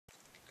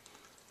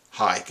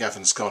Hi,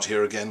 Gavin Scott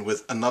here again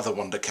with another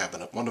Wonder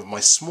Cabinet, one of my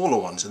smaller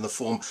ones in the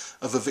form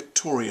of a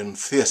Victorian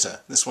theatre.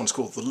 This one's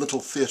called the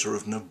Little Theatre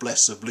of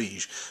Noblesse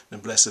Oblige.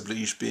 Noblesse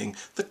Oblige being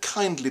the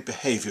kindly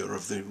behaviour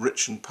of the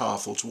rich and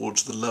powerful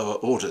towards the lower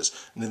orders.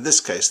 And in this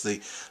case,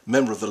 the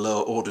member of the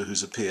lower order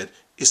who's appeared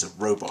is a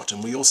robot.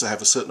 And we also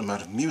have a certain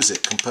amount of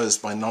music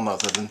composed by none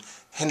other than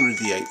Henry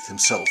VIII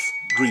himself,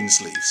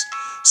 Greensleeves.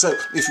 So,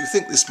 if you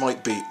think this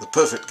might be the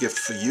perfect gift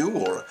for you,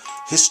 or a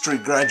history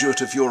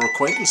graduate of your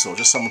acquaintance, or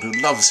just someone who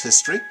loves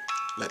history,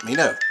 let me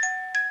know.